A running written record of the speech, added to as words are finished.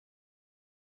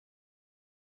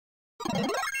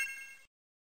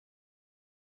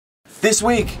This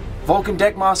week, Vulcan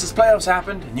Deck Masters playoffs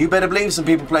happened, and you better believe some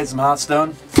people played some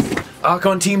Hearthstone.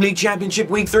 Archon Team League Championship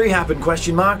Week 3 happened,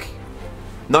 question mark?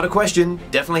 Not a question,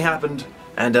 definitely happened.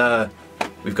 And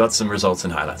we've got some results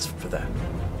and highlights for that.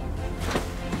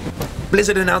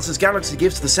 Blizzard announces Galaxy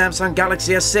gifts to the Samsung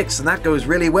Galaxy S6, and that goes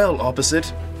really well,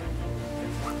 opposite.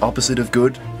 Opposite of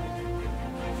good.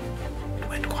 It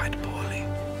went quite poorly.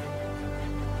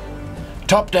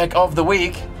 Top deck of the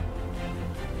week.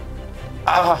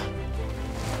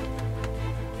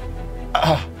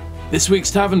 This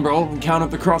week's Tavern Brawl and Count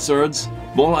Up the Crossroads.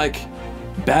 More like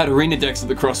bad arena decks at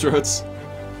the Crossroads.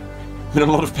 I'm in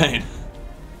a lot of pain.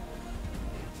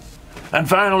 And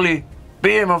finally,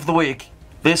 BM of the week.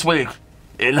 This week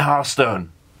in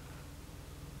Hearthstone.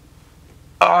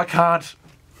 Oh,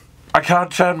 I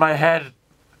can't turn my head.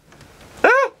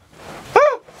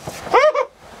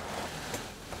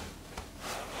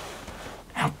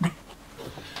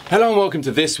 Hello and welcome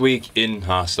to This Week in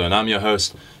Hearthstone. I'm your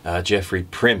host, Jeffrey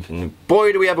Primp, and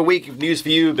boy do we have a week of news for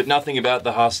you, but nothing about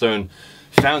the Hearthstone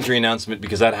Foundry announcement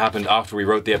because that happened after we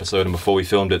wrote the episode and before we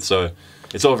filmed it, so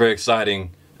it's all very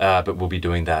exciting, but we'll be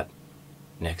doing that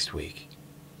next week.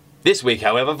 This week,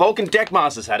 however, Vulcan Deck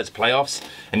Masters had its playoffs,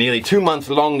 a nearly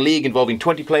 2-month-long league involving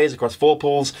 20 players across 4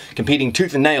 pools, competing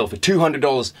tooth and nail for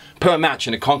 $200 per match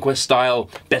in a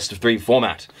Conquest-style best-of-3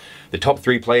 format. The top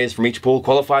 3 players from each pool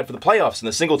qualified for the playoffs, and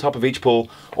the single top of each pool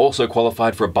also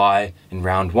qualified for a bye in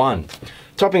round 1.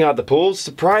 Topping out the pools,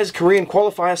 surprise Korean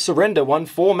qualifier Surrender won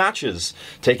 4 matches,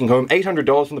 taking home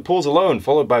 $800 from the pools alone,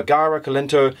 followed by Gara,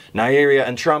 Kalento, Nyria,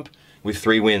 and Trump, with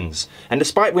 3 wins. And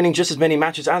despite winning just as many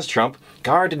matches as Trump,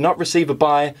 Gara did not receive a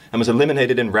bye and was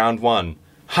eliminated in round 1.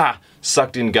 Ha!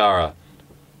 Sucked in Gara.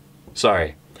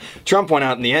 Sorry. Trump won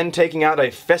out in the end, taking out a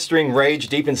festering rage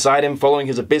deep inside him following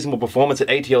his abysmal performance at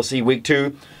ATLC Week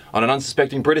 2 on an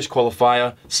unsuspecting British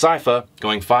qualifier, Cypher,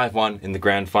 going 5-1 in the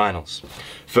grand finals.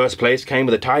 First place came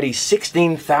with a tidy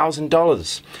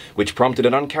 $16,000, which prompted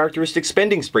an uncharacteristic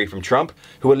spending spree from Trump,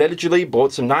 who allegedly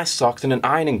bought some nice socks and an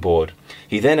ironing board.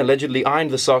 He then allegedly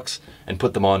ironed the socks and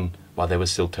put them on while they were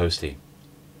still toasty.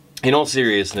 In all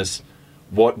seriousness,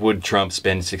 what would Trump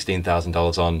spend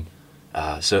 $16,000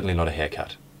 on? Certainly not a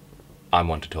haircut. I'm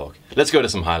one to talk. Let's go to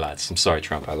some highlights. I'm sorry,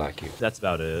 Trump, I like you. That's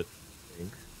about it.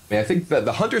 I think that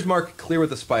the Hunter's Mark clear with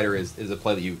the Spider is a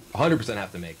play that you 100%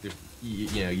 have to make. There's,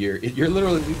 you know, you're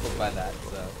literally lethal by that.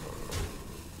 So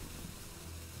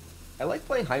I like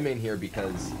playing high main here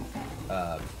because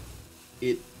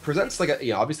it presents like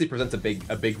a obviously presents a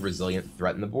big resilient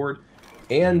threat in the board,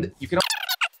 and you can.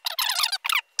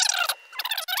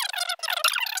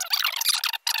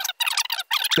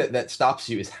 That stops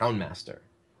you is Houndmaster,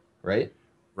 right?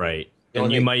 Right.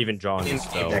 And you might even draw in this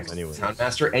spell anyway.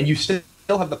 Houndmaster, and you still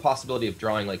have the possibility of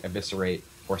drawing like Eviscerate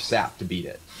or Sap to beat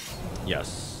it.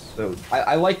 Yes. So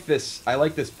I like this. I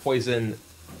like this poison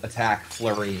attack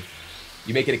flurry.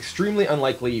 You make it extremely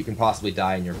unlikely you can possibly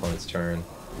die in your opponent's turn,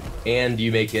 and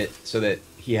you make it so that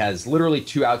he has literally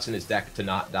 2 outs in his deck to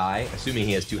not die, assuming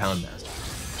he has 2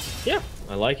 Houndmasters. Yeah,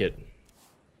 I like it.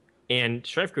 And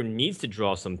Strifecrow needs to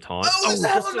draw some taunt. Oh, just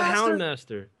a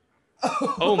Houndmaster.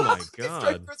 Oh my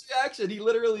god. Strifecrow's reaction, he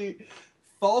literally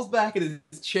falls back in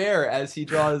his chair as he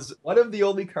draws one of the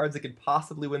only cards that could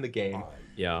possibly win the game.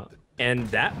 Yeah, and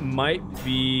that might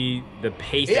be the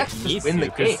pace that he needs to,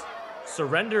 because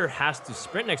Surrender has to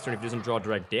sprint next turn if he doesn't draw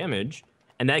direct damage,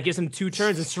 and that gives him 2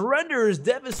 turns, and Surrender is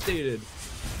devastated.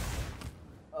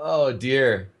 Oh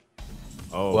dear.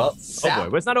 Oh, well, oh boy,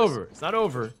 but it's not over. It's not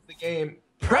over. The game.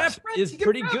 Prep is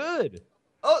pretty good.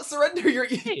 Oh, Surrender!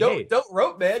 Don't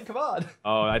rope, man. Come on.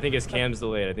 Oh, I think his cam's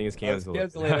delayed. I think his cam's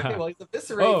delayed. Okay, well, he's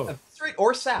Eviscerate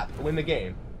or Sap to win the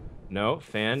game. No,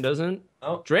 Fan doesn't.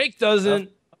 Oh. Drake doesn't.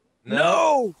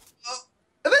 No. Oh.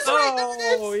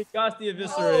 Eviscerate! Oh, he got the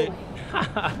Eviscerate.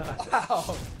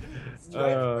 Wow.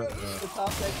 The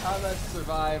top deck combat to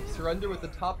survive. Surrender with the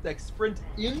top deck sprint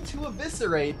into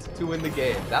Eviscerate to win the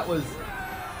game. That was,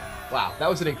 wow.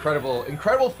 That was an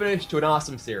incredible finish to an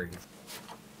awesome series.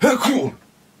 Cool.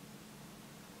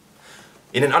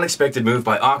 In an unexpected move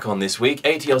by Archon this week,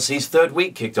 ATLC's 3rd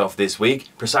week kicked off this week,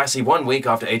 precisely 1 week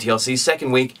after ATLC's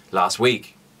 2nd week last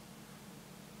week.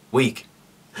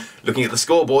 Looking at the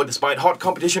scoreboard, despite hot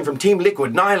competition from Team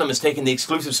Liquid, Nihilum has taken the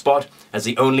exclusive spot as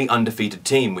the only undefeated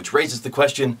team, which raises the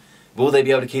question, will they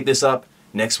be able to keep this up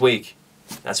next week?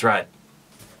 That's right.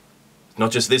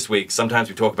 Not just this week, sometimes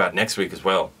we talk about next week as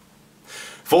well.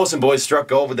 Force and boys struck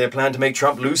gold with their plan to make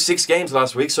Trump lose 6 games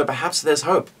last week, so perhaps there's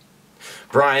hope.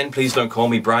 Brian, please don't call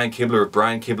me Brian Kibler of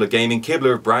Brian Kibler Gaming.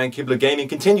 Kibler of Brian Kibler Gaming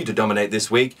continued to dominate this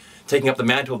week, taking up the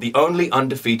mantle of the only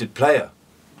undefeated player.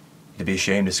 To be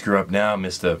ashamed to screw up now,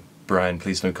 Mr. Brian.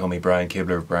 Please don't call me Brian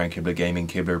Kibler. Brian Kibler Gaming.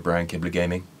 Kibler, Brian Kibler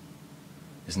Gaming.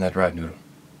 Isn't that right, Noodle?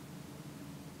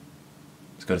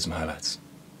 Let's go to some highlights.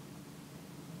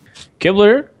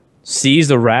 Kibler sees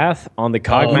the wrath on the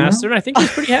Cogmaster, and I think he's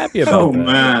pretty happy about that.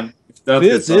 Man.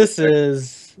 This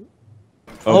is.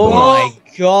 Oh my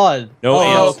god. No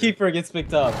answer. Keeper gets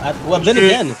picked up. Well, then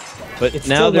again. But It's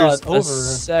now still there's not a over.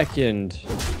 second.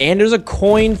 And there's a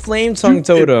coin flame tongue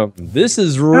totem. This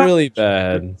is really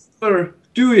bad. Sir,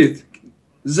 do it.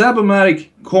 Zabomatic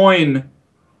coin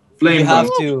flame. You have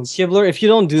to. Kibler, if you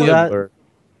don't do that, Kibler.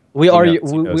 we He are knows, we,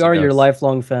 he knows, we he are your knows.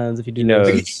 lifelong fans if you do He that.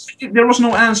 knows. There was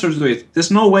no answer to it.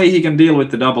 There's no way he can deal with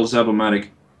the double Zabomatic.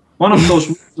 One of those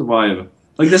will survive.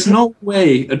 Like, there's no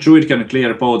way a druid can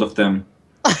clear both of them.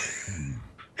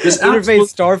 There's Innervate absolute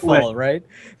Starfall, way. right?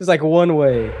 There's like one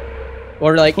way.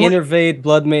 Or like Coin- Innervate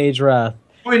Blood Mage Wrath.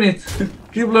 Coin it.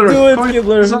 Kibler. Do it, coin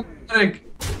Kibler. Zabomatic.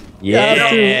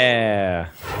 Yeah.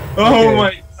 Oh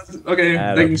my. Okay,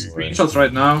 Attaboy. taking screenshots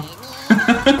right now.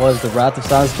 Was the Wrath of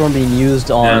Sandstorm being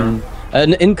used on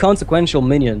an inconsequential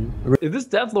minion? If this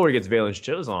Death Lord gets Valence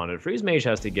Chiz on it, Freeze Mage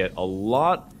has to get a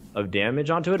lot of damage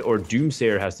onto it, or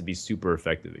Doomsayer has to be super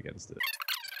effective against it.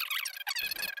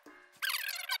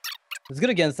 It's good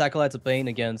against Acolytes of Pain,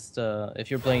 against, if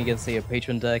you're playing against, say, a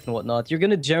Patron deck and whatnot. You're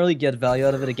gonna generally get value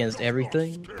out of it against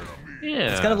everything.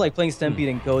 Yeah. It's kind of like playing Stampede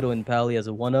and Kodo and Pally as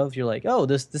a one-of. You're like, oh,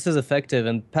 this is effective,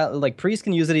 and like Priest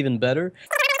can use it even better.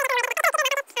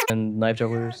 And Knife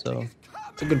Juggler, so...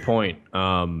 It's a good point.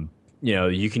 You know,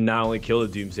 you can not only kill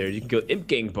the Doomsayer, you can kill Imp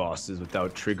Gang bosses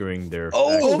without triggering their effect.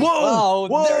 Oh,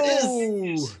 wow, there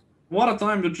it is! What a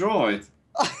time to draw it.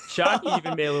 Shocky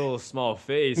even made a little small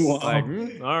face. Wow. Like,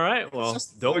 all right, well,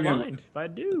 Just don't fucking- mind if I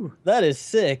do. That is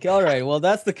sick. Alright, well,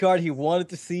 that's the card he wanted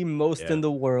to see most Yeah. in the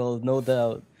world, no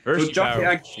doubt. So First Jockey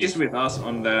power. is with us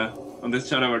on this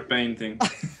Shadow Word painting.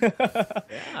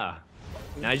 Yeah.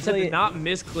 Now you just have to not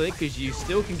misclick because you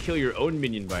still can kill your own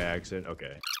minion by accident.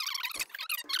 Okay.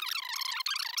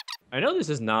 I know this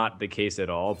is not the case at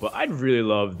all, but I'd really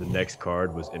love the next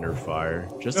card was Inner Fire.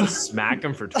 Just to smack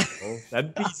him for 12.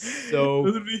 That'd be so...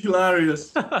 That would be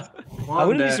hilarious. I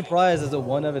wouldn't be surprised as a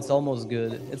one-of, it's almost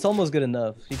good. It's almost good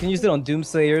enough. You can use it on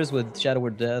Doomsayers with Shadow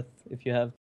Word Death, if you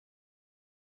have.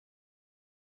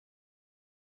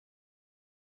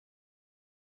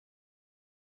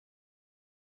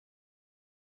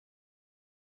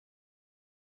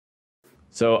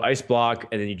 So Ice Block,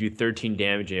 and then you do 13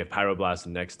 damage, and you have Pyroblast the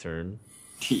next turn.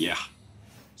 Yeah. And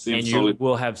Seems you solid.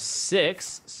 will have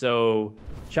 6, so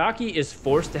Chalky is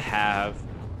forced to have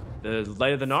the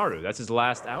Light of the Naru. That's his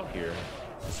last out here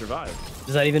to survive.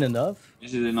 Is that even enough?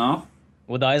 Is it enough?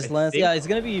 With Ice Lance? think Yeah, it's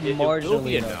gonna be it will marginally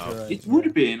be enough. enough. you're right. It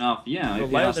would be enough, yeah. The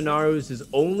if Light he of the has- Naru is his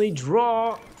only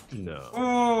draw. No.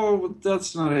 Oh, but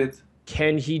that's not it.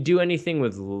 Can he do anything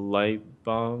with light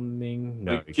bombing?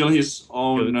 No. Like, he kill can't. his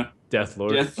own Death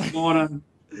Lord. Death Lord and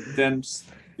then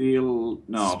steal.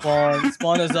 No.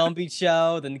 Spawn a zombie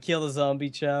chow, then kill a zombie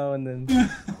chow, and then...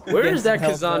 Where Get is that some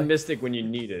help Kazan back. Mystic when you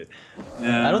need it?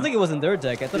 Yeah. I don't think it was in their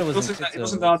deck. I thought it was in It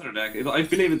was in Sixo. the other deck. I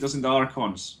believe it was in the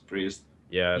Archons Priest.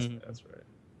 Yeah, that's, Mhm. that's right.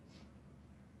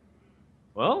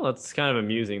 Well, that's kind of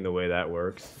amusing the way that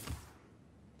works.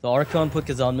 The Archon put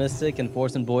Kazan Mystic, and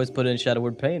Force and Boys put in Shadow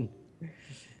Word Pain.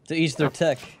 To each their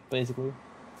tech, basically.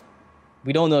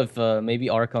 We don't know if maybe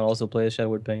Archon also plays Shadow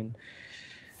Word Pain.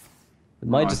 It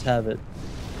might Right. just have it.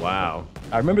 Wow.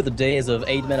 I remember the days of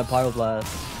 8 mana Pyroblast.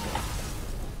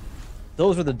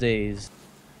 Those were the days.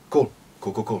 Cool.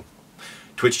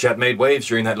 Twitch chat made waves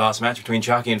during that last match between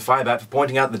Sharky and Firebat for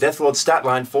pointing out the Deathlord's stat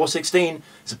line 416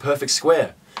 is a perfect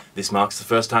square. This marks the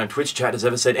first time Twitch chat has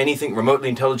ever said anything remotely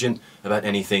intelligent about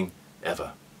anything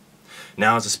ever.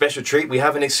 Now, as a special treat, we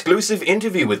have an exclusive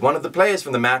interview with one of the players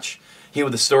from the match. Here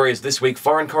with the story is this week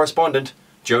foreign correspondent,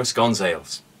 Jose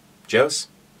Gonzales. Jose?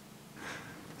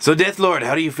 So Deathlord,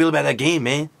 how do you feel about that game,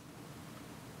 man?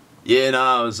 Yeah, no,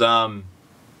 I was,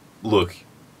 look,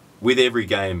 with every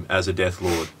game as a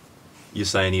Deathlord, you're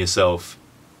saying to yourself,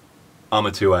 I'm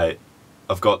a 2-8,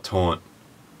 I've got taunt,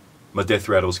 my death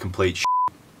rattle's complete shit.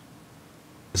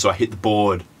 So I hit the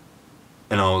board,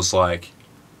 and I was like,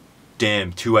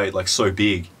 damn, 2-8, like so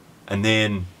big. And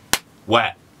then,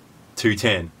 whap,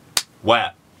 2-10,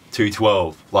 whap,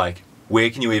 2-12. Like, where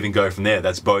can you even go from there?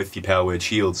 That's both your power word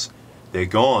shields. They're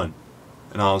gone.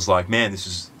 And I was like, man, this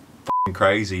is f***ing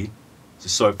crazy. This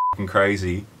is so f***ing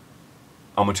crazy.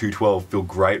 I'm a 212, feel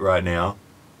great right now.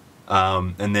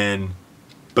 And then,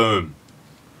 boom.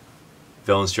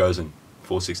 Felon's chosen,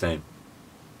 416.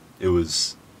 It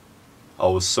was, I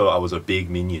was a big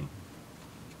minion.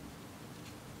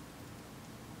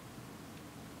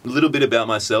 A little bit about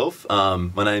myself.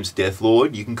 My name's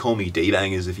Deathlord. You can call me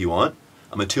D-Bangers if you want.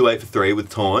 I'm a 2-8 for 3 with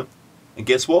taunt. And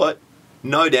guess what?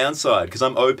 No downside, because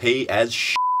I'm OP as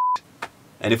shit.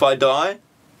 And if I die,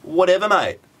 whatever,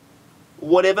 mate.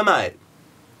 Whatever, mate.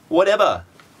 Whatever.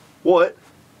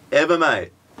 Whatever,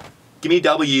 mate. Give me a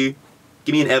W.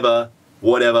 Give me an ever.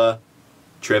 Whatever.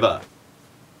 Trevor.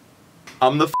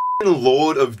 I'm the f***ing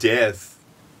Lord of Death.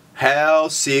 How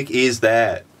sick is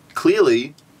that?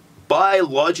 Clearly, by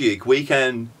logic, we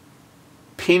can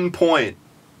pinpoint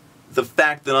the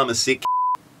fact that I'm a sick.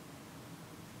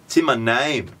 It's in my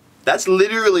name. That's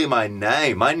literally my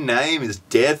name. My name is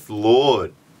Death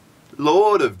Lord.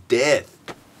 Lord of Death.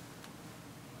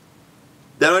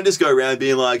 They don't just go around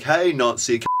being like, hey, not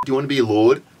sick, do you want to be a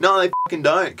lord? No, they fucking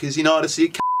don't, because you're not a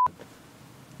sick.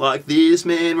 Like this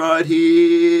man right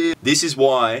here. This is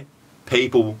why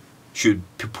people should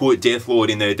put Death Lord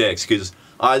in their decks, because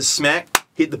I smack,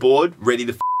 hit the board, ready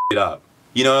to it up.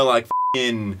 You know, like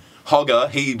f***ing Hogger,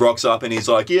 he rocks up and he's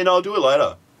like, yeah, no, I'll do it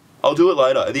later. I'll do it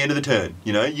later, at the end of the turn.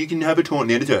 You know, you can have a taunt at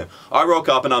the end of the turn. I rock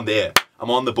up and I'm there. I'm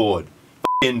on the board.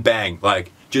 F***ing bang.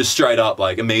 Like, just straight up,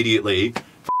 like, immediately,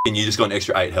 f***ing you just got an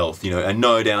extra 8 health, you know, and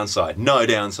no downside. No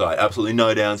downside. Absolutely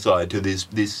no downside to this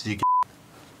sick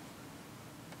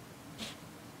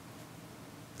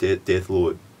Death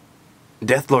Lord.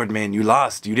 Death Lord, man, you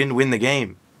lost. You didn't win the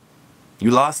game.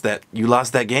 You lost that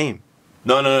game.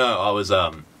 No. I was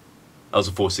a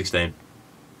 416.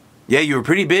 Yeah, you were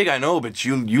pretty big, I know, but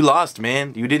you lost,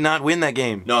 man. You did not win that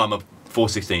game. No, I'm a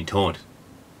 416 taunt.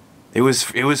 It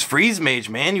was freeze mage,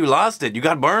 man. You lost it. You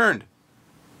got burned.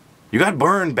 You got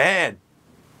burned bad.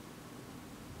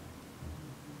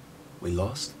 We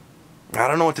lost? I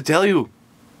don't know what to tell you.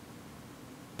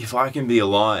 If I can be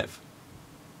alive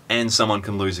and someone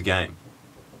can lose a game,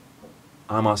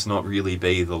 I must not really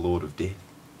be the Lord of Death.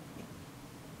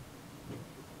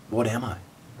 What am I?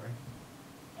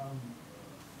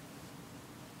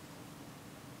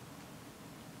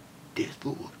 Death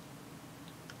Lord.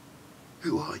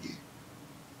 Who are you?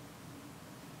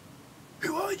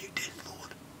 Who are you, Death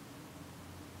Lord?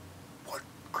 What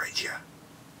creature?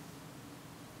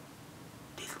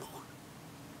 Death Lord.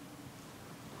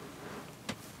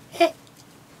 Heh.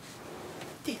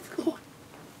 Death Lord.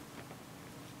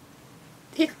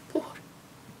 Death Lord.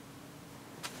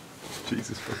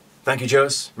 Jesus Christ. Thank you,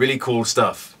 Joes. Really cool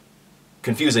stuff.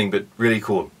 Confusing, but really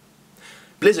cool.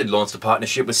 Blizzard launched a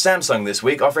partnership with Samsung this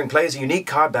week, offering players a unique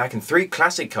card back and 3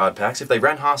 classic card packs if they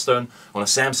ran Hearthstone on a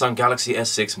Samsung Galaxy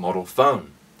S6 model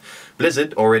phone.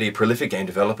 Blizzard, already a prolific game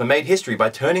developer, made history by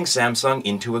turning Samsung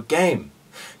into a game,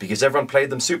 because everyone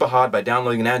played them super hard by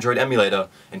downloading an Android emulator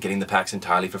and getting the packs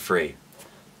entirely for free.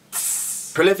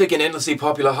 Prolific and endlessly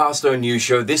popular Hearthstone news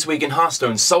show This Week in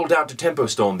Hearthstone sold out to Tempo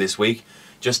Storm this week,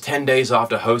 just 10 days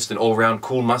after host and all-round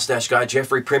cool mustache guy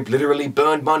Jeffrey Primp literally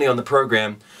burned money on the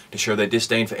program to show their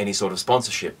disdain for any sort of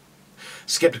sponsorship.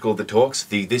 Skeptical of the talks,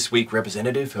 the This Week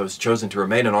representative, who has chosen to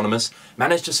remain anonymous,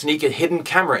 managed to sneak a hidden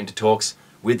camera into talks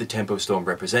with the Tempo Storm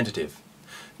representative.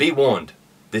 Be warned,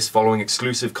 this following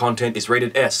exclusive content is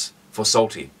rated S for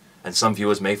salty, and some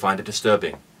viewers may find it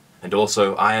disturbing. And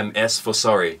also, I am S for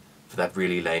sorry for that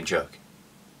really lame joke.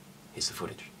 Here's the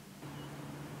footage.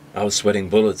 I was sweating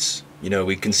bullets. You know,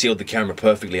 we concealed the camera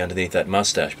perfectly underneath that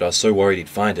mustache, but I was so worried he'd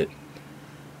find it.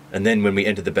 And then when we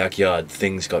entered the backyard,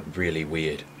 things got really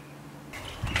weird.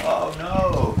 Oh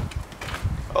no!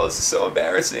 Oh, this is so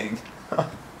embarrassing.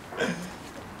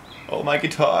 Oh, my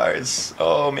guitars.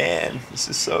 Oh man, this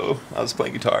is so... I was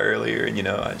playing guitar earlier and, you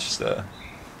know, I just,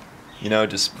 you know,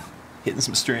 just hitting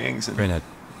some strings and Reynad,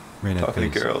 talking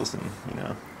please. to girls and, you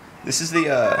know. This is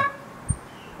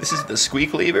the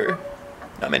squeak lever.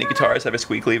 Not many guitars have a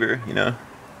squeak lever, you know.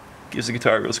 Gives the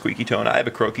guitar a real squeaky tone. I have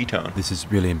a croaky tone. This is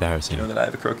really embarrassing. You know that I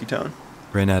have a croaky tone?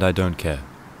 Reynad, I don't care.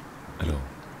 At all.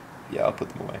 Yeah, I'll put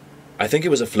them away. I think it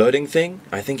was a flirting thing.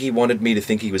 I think he wanted me to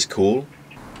think he was cool.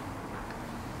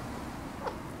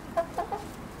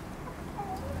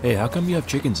 Hey, how come you have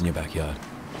chickens in your backyard?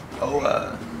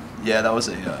 Oh, yeah, that was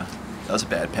a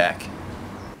bad pack.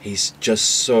 He's just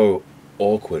so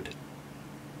awkward.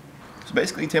 So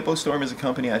basically, Tempo Storm is a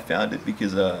company I founded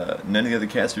because none of the other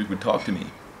casters would talk to me.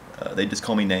 They just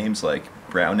call me names like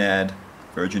Brownad,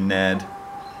 Virgin Nad,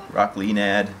 Rock Lee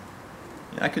Nad.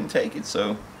 And I couldn't take it,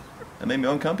 so I made my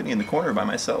own company in the corner by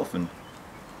myself, and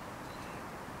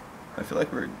I feel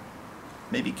like we're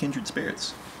maybe kindred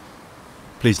spirits.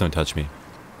 Please don't touch me.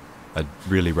 I'd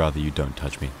really rather you don't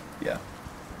touch me. Yeah.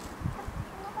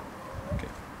 Okay.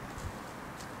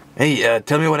 Hey,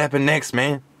 tell me what happened next,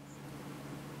 man.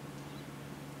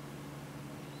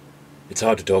 It's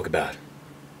hard to talk about.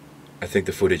 I think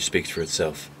the footage speaks for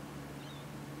itself.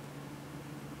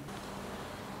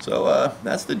 So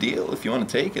that's the deal. If you want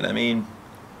to take it, I mean,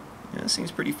 it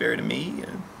seems pretty fair to me.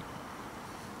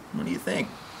 What do you think?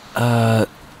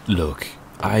 Look,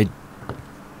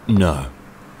 no.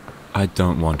 I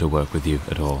don't want to work with you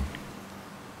at all.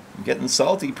 I'm getting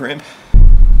salty, Primp.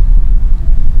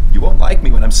 You won't like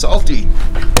me when I'm salty.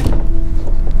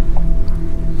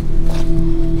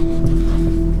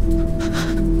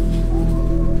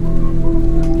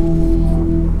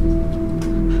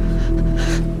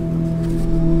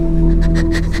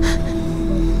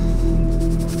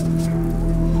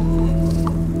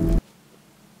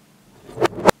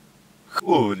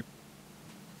 Cool.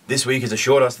 This week has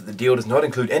assured us that the deal does not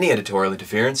include any editorial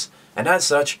interference, and as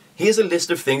such, here's a list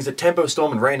of things that Tempo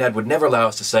Storm and reynad would never allow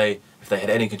us to say if they had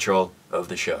any control over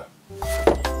the show.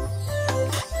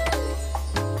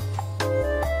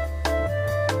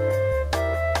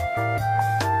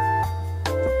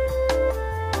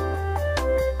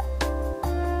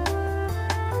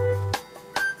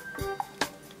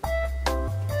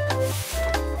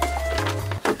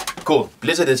 Cool.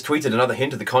 Blizzard has tweeted another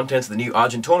hint of the contents of the new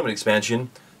Argent tournament expansion,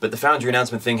 but the Foundry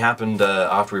announcement thing happened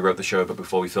after we wrote the show but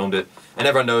before we filmed it, and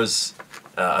everyone knows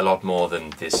a lot more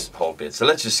than this whole bit. So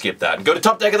let's just skip that and go to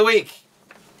Top Deck of the Week!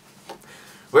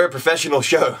 We're a professional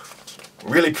show.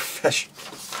 Really professional.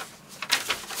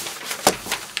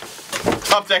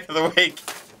 Top Deck of the Week!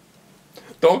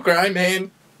 Don't cry,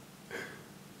 man.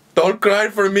 Don't cry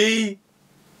for me.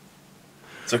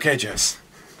 It's okay, Jess.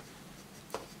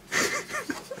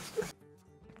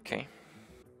 Okay.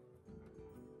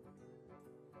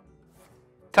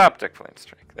 Top deck flame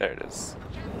strike. There it is.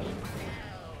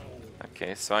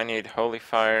 Okay, so I need holy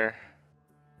fire,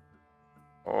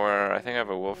 or I think I have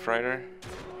a wolf rider.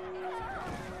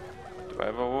 Do I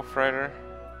have a wolf rider?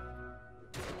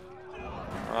 I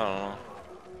don't know.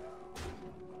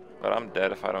 But I'm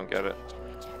dead if I don't get it.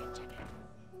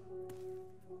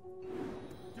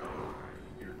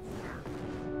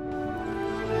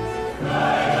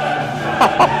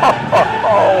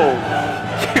 Oh,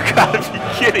 you gotta be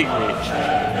kidding me.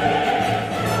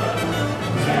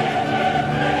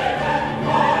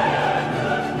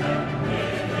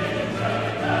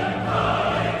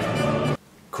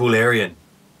 Coolarian.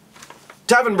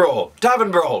 Tavern Brawl!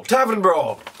 Tavern Brawl! Tavern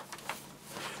Brawl!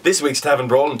 This week's Tavern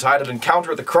Brawl, entitled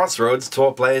Encounter at the Crossroads,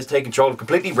 tour players take control of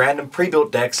completely random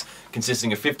pre-built decks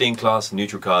consisting of 15 class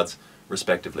neutral cards,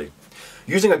 respectively.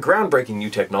 Using a groundbreaking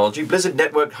new technology, Blizzard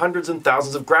networked hundreds and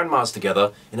thousands of grandmas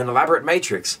together in an elaborate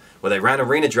matrix, where they ran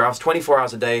arena drafts 24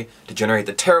 hours a day to generate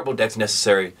the terrible decks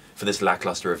necessary for this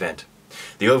lackluster event.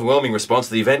 The overwhelming response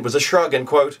to the event was a shrug and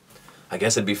quote, "I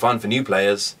guess it'd be fun for new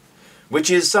players," which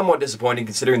is somewhat disappointing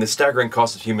considering the staggering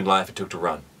cost of human life it took to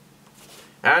run.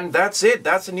 And that's it,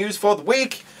 that's the news for the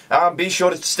week. Be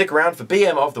sure to stick around for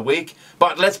BM of the week,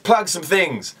 but let's plug some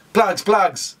things. Plugs.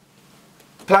 Pluggy.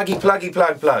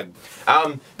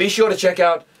 Be sure to check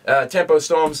out Tempo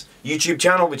Storm's YouTube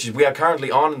channel, which we are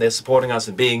currently on, and they're supporting us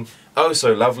and being oh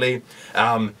so lovely.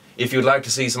 If you'd like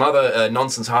to see some other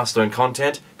nonsense Hearthstone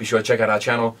content, be sure to check out our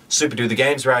channel, Super Do the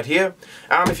Games, right here.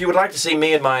 If you would like to see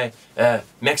me and my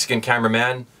Mexican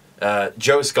cameraman,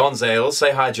 Jose Gonzales,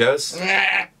 say hi,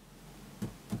 Jose.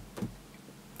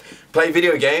 Play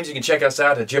video games, you can check us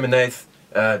out at Jim and Nath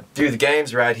Do the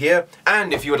Games right here.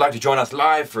 And if you would like to join us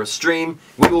live for a stream,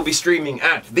 we will be streaming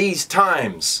at these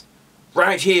times,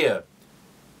 right here.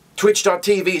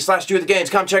 Twitch.tv/Do the Games,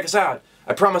 come check us out.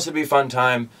 I promise it'll be a fun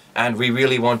time, and we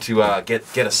really want to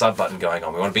get a sub button going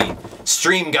on. We want to be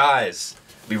stream guys.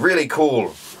 It'll be really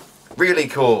cool. Really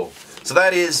cool. So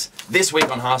that is this week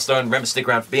on Hearthstone. Remember, stick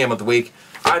around for BM of the Week.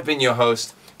 I've been your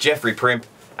host, Jeffrey Primp,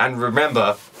 and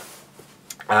remember,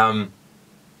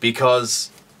 because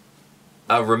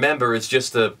remember is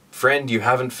just a friend you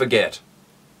haven't forget.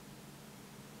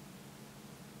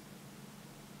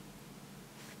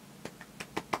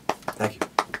 Thank you.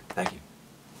 Thank you.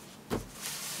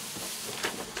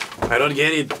 I don't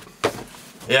get it.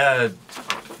 Yeah,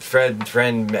 friend,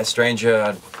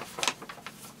 stranger.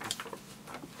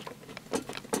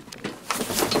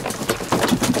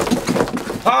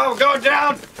 Oh, go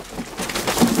down!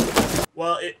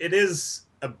 Well, it is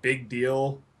a big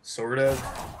deal, sort of.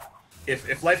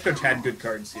 If Life Coach had good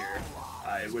cards here,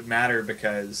 it would matter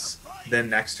because then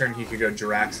next turn he could go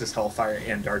Jiraxis, Hellfire,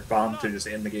 and Dark Bomb to just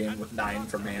end the game with 9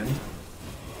 from hand.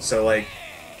 So, like,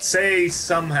 say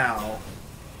somehow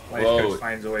Life Coach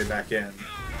finds a way back in.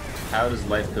 How does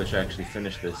Life Coach actually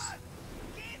finish this?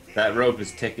 That rope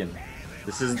is ticking.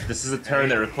 This is a turn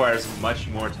that requires much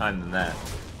more time than that.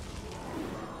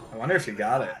 I wonder if he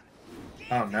got it.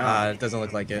 Oh no. It doesn't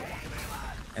look like it.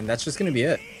 And that's just gonna be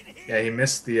it. Yeah, he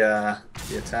missed the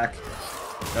attack.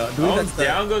 Oh,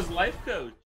 down goes Life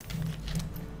Coach.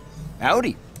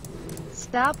 Howdy.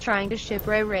 Stop trying to ship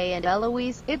Ray Ray and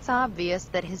Eloise. It's obvious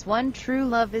that his one true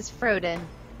love is Froden.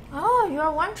 Oh,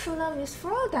 your one true love is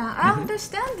Froden. I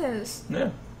understand this.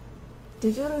 Yeah.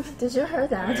 Did you hear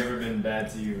that? I've never been bad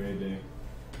to you, Ray Day.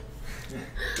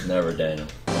 Never, Daniel.